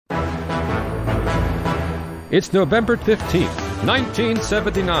It's November 15th,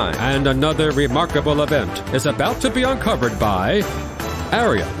 1979, and another remarkable event is about to be uncovered by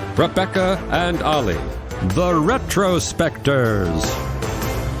Arion, Rebecca, and Olly, the Retrospectors.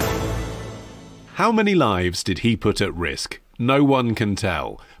 How many lives did he put at risk? No one can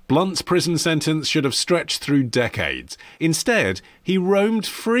tell. Blunt's prison sentence should have stretched through decades. Instead, he roamed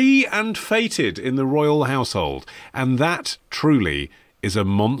free and fated in the royal household, and that, truly, is a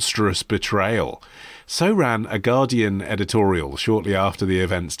monstrous betrayal. So ran a Guardian editorial shortly after the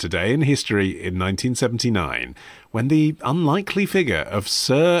events today in history in 1979, when the unlikely figure of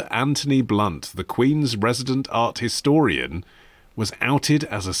Sir Anthony Blunt, the Queen's resident art historian, was outed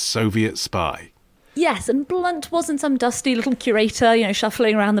as a Soviet spy. Yes, and Blunt wasn't some dusty little curator,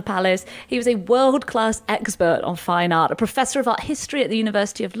 shuffling around the palace. He was a world-class expert on fine art, a professor of art history at the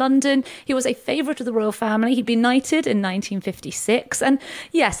University of London. He was a favourite of the royal family. He'd been knighted in 1956. And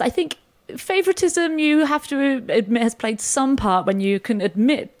yes, I think favouritism, you have to admit, has played some part when you can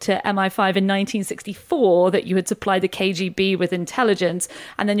admit to MI5 in 1964 that you had supplied the KGB with intelligence,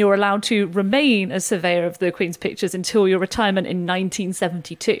 and then you're allowed to remain a surveyor of the Queen's pictures until your retirement in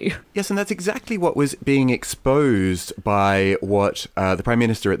 1972. Yes, and that's exactly what was being exposed by what the Prime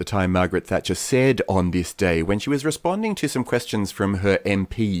Minister at the time, Margaret Thatcher, said on this day when she was responding to some questions from her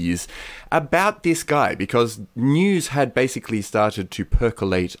MPs about this guy, because news had basically started to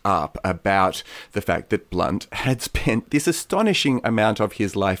percolate up about the fact that Blunt had spent this astonishing amount of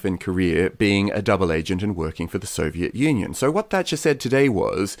his life and career being a double agent and working for the Soviet Union. So what Thatcher said today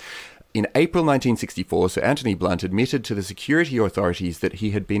was, in April 1964, Sir Anthony Blunt admitted to the security authorities that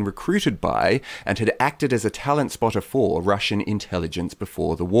he had been recruited by and had acted as a talent spotter for Russian intelligence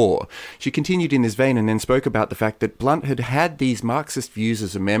before the war. She continued in this vein and then spoke about the fact that Blunt had had these Marxist views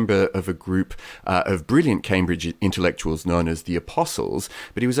as a member of a group of brilliant Cambridge intellectuals known as the Apostles,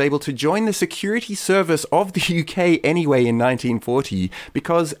 but he was able to join the security service of the UK anyway in 1940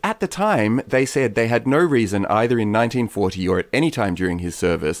 because at the time they said they had no reason either in 1940 or at any time during his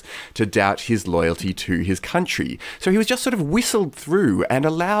service to doubt his loyalty to his country. So he was just sort of whistled through and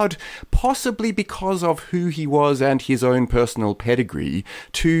allowed, possibly because of who he was and his own personal pedigree,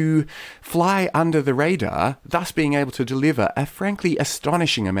 to fly under the radar, thus being able to deliver a frankly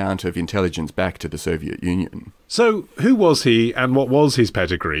astonishing amount of intelligence back to the Soviet Union. So, who was he and what was his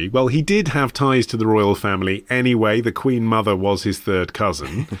pedigree? Well, he did have ties to the royal family anyway. The Queen Mother was his third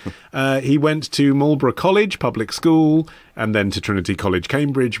cousin. He went to Marlborough College, public school, and then to Trinity College,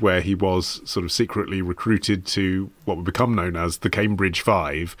 Cambridge, where he was sort of secretly recruited to what would become known as the Cambridge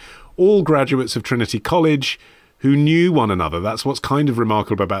Five. All graduates of Trinity College who knew one another. That's what's kind of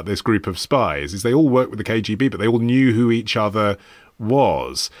remarkable about this group of spies, is they all worked with the KGB, but they all knew who each other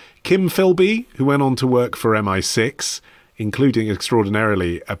was. Kim Philby, who went on to work for MI6, including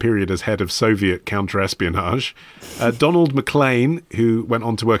extraordinarily a period as head of Soviet counter-espionage. Donald MacLean, who went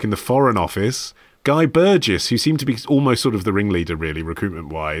on to work in the Foreign Office. Guy Burgess, who seemed to be almost sort of the ringleader, really,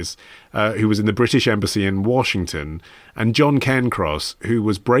 recruitment-wise, who was in the British Embassy in Washington. And John Cairncross, who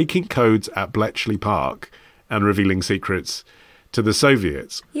was breaking codes at Bletchley Park and revealing secrets to the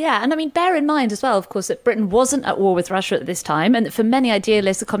Soviets. Yeah, and I mean, bear in mind as well, of course, that Britain wasn't at war with Russia at this time, and that for many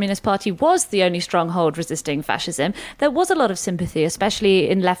idealists, the Communist Party was the only stronghold resisting fascism. There was a lot of sympathy, especially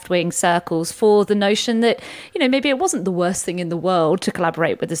in left-wing circles, for the notion that, maybe it wasn't the worst thing in the world to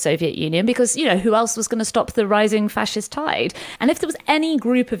collaborate with the Soviet Union, because, who else was going to stop the rising fascist tide? And if there was any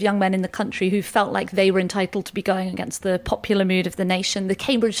group of young men in the country who felt like they were entitled to be going against the popular mood of the nation, the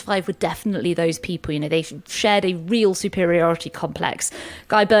Cambridge Five were definitely those people. They shared a real superiority complex.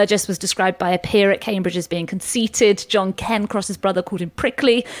 Guy Burgess was described by a peer at Cambridge as being conceited. John Cairncross's brother called him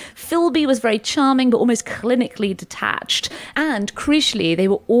prickly. Philby was very charming but almost clinically detached. And crucially, they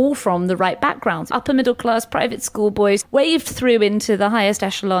were all from the right backgrounds. Upper middle class private school boys waved through into the highest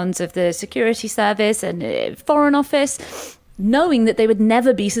echelons of the security service and Foreign Office, knowing that they would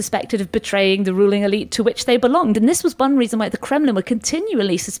never be suspected of betraying the ruling elite to which they belonged. And this was one reason why the Kremlin were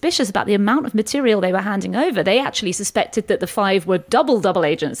continually suspicious about the amount of material they were handing over. They actually suspected that the five were double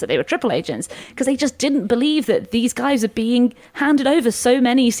agents, that they were triple agents, because they just didn't believe that these guys are being handed over so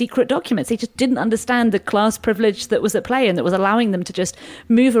many secret documents. They just didn't understand the class privilege that was at play and that was allowing them to just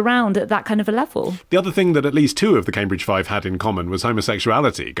move around at that kind of a level. The other thing that at least two of the Cambridge Five had in common was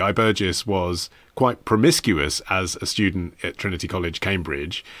homosexuality. Guy Burgess was quite promiscuous as a student at Trinity College,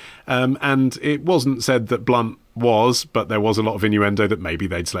 Cambridge. And it wasn't said that Blunt was, but there was a lot of innuendo that maybe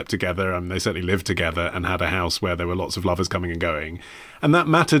they'd slept together, and they certainly lived together and had a house where there were lots of lovers coming and going. And that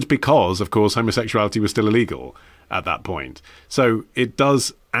mattered because, of course, homosexuality was still illegal at that point. So it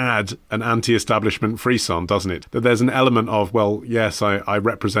does add an anti-establishment frisson, doesn't it? That there's an element of, well, yes, I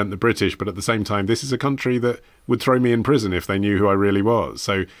represent the British, but at the same time, this is a country that would throw me in prison if they knew who I really was.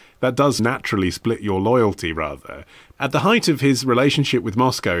 So that does naturally split your loyalty, rather. At the height of his relationship with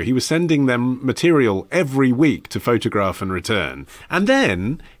Moscow, he was sending them material every week to photograph and return. And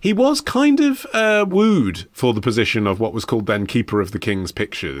then he was kind of wooed for the position of what was called then Keeper of the King's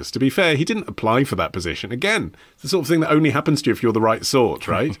Pictures. To be fair, he didn't apply for that position. Again, it's the sort of thing that only happens to you if you're the right sort,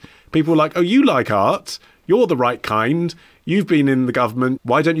 right? People were like, oh, you like art, you're the right kind, you've been in the government,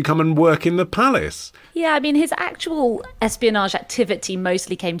 why don't you come and work in the palace? Yeah, I mean, his actual espionage activity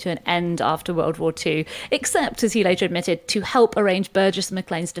mostly came to an end after World War II, except, as he later admitted, to help arrange Burgess and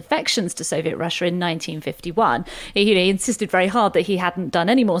Maclean's defections to Soviet Russia in 1951. He insisted very hard that he hadn't done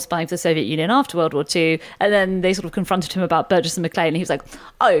any more spying for the Soviet Union after World War II, and then they sort of confronted him about Burgess and Maclean, and he was like,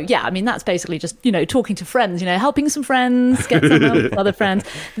 oh, yeah, I mean, that's basically just, talking to friends, helping some friends, get some help with other friends.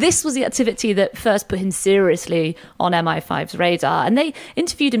 This was the activity that first put him seriously on MI5's radar, and they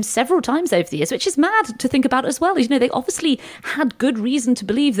interviewed him several times over the years, which is mad to think about as well. They obviously had good reason to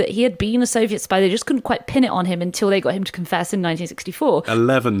believe that he had been a Soviet spy. They just couldn't quite pin it on him until they got him to confess in 1964.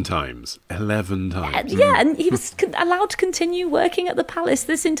 11 times. 11 times. Yeah, and he was allowed to continue working at the palace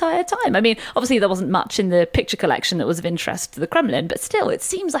this entire time. I mean, obviously there wasn't much in the picture collection that was of interest to the Kremlin, but still, it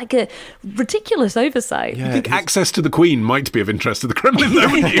seems like a ridiculous oversight. Yeah, I think access to the Queen might be of interest to the Kremlin, though,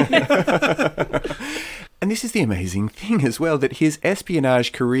 wouldn't you? And this is the amazing thing as well, that his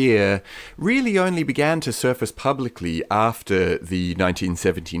espionage career really only began to surface publicly after the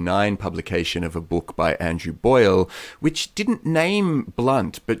 1979 publication of a book by Andrew Boyle, which didn't name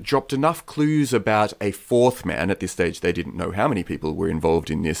Blunt, but dropped enough clues about a fourth man. At this stage, they didn't know how many people were involved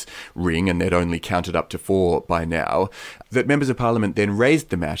in this ring, and they'd only counted up to 4 by now, that members of Parliament then raised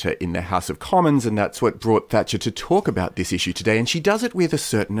the matter in the House of Commons, and that's what brought Thatcher to talk about this issue today. And she does it with a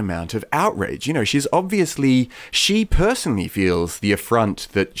certain amount of outrage. She's obviously, she personally feels the affront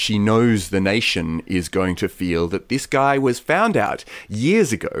that she knows the nation is going to feel, that this guy was found out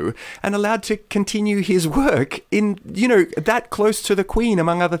years ago and allowed to continue his work in, that close to the Queen,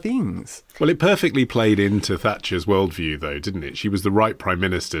 among other things. Well, it perfectly played into Thatcher's worldview, though, didn't it? She was the right Prime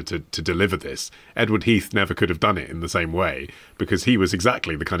Minister to deliver this. Edward Heath never could have done it in the same way, because he was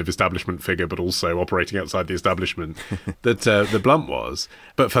exactly the kind of establishment figure, but also operating outside the establishment that the Blunt was.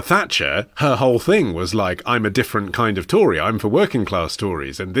 But for Thatcher, her whole thing was like, I'm a different kind of Tory. I'm for working class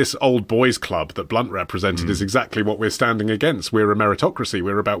Tories. And this old boys club that Blunt represented is exactly what we're standing against. We're a meritocracy.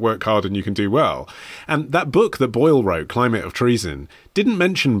 We're about work hard and you can do well. And that book that Boyle wrote, Climate of Treason, didn't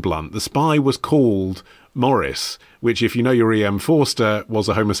mention Blunt. The spy was called Morris, which, if you know your E.M. Forster, was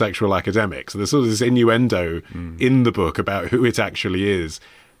a homosexual academic. So there's sort of this innuendo in the book about who it actually is.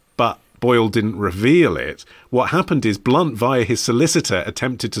 But Boyle didn't reveal it. What happened is Blunt, via his solicitor,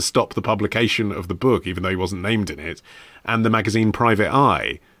 attempted to stop the publication of the book, even though he wasn't named in it, and the magazine Private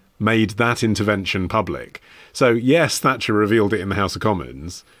Eye made that intervention public. So yes, Thatcher revealed it in the House of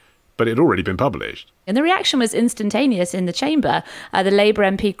Commons, but it had already been published. And the reaction was instantaneous in the chamber. The Labour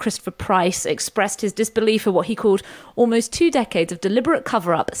MP Christopher Price expressed his disbelief for what he called almost 2 decades of deliberate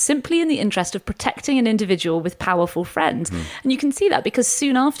cover-up, simply in the interest of protecting an individual with powerful friends. And you can see that because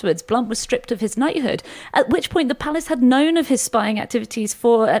soon afterwards, Blunt was stripped of his knighthood, at which point the palace had known of his spying activities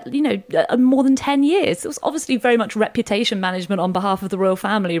for, more than 10 years. It was obviously very much reputation management on behalf of the royal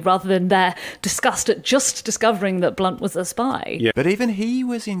family, rather than their disgust at just discovering that Blunt was a spy. Yeah. But even he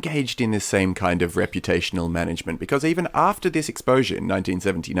was engaged in the same kind of reputational management, because even after this exposure in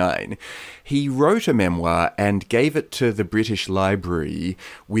 1979, he wrote a memoir and gave it to the British Library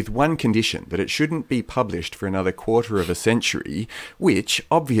with one condition, that it shouldn't be published for another quarter of a century, which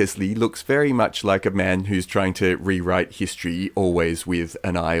obviously looks very much like a man who's trying to rewrite history, always with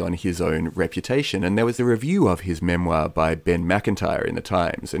an eye on his own reputation. And there was a review of his memoir by Ben McIntyre in the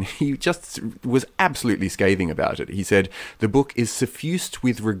Times, and he just was absolutely scathing about it. He said, "The book is suffused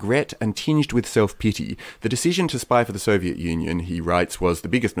with regret and tinged with self-pity. The decision to spy for the Soviet Union," he writes, "was the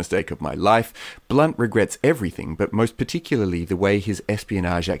biggest mistake of my life. Blunt regrets everything, but most particularly the way his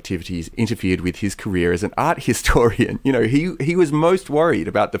espionage activities interfered with his career as an art historian." He was most worried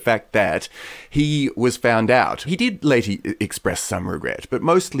about the fact that he was found out. He did later express some regret, but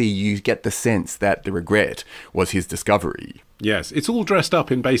mostly you get the sense that the regret was his discovery. Yes, it's all dressed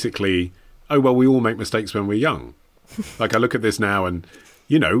up in basically, oh, well, we all make mistakes when we're young. Like, I look at this now and,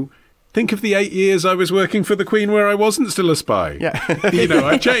 think of the 8 years I was working for the Queen where I wasn't still a spy. Yeah.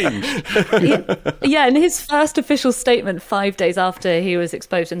 I've changed. Yeah, in his first official statement 5 days after he was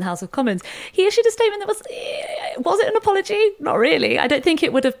exposed in the House of Commons, he issued a statement that was it an apology? Not really. I don't think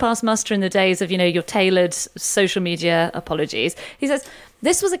it would have passed muster in the days of, your tailored social media apologies. He says,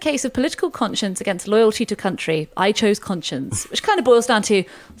 This was a case of political conscience against loyalty to country. I chose conscience, which kind of boils down to,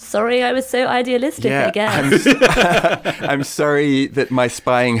 sorry I was so idealistic, I guess. I'm sorry that my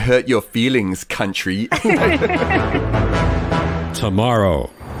spying hurt your feelings, country.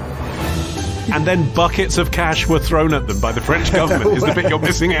 Tomorrow. And then buckets of cash were thrown at them by the French government is the bit you're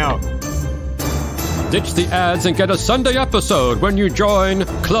missing out. Ditch the ads and get a Sunday episode when you join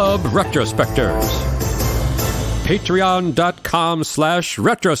Club Retrospectors.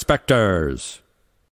 Patreon.com/retrospectors.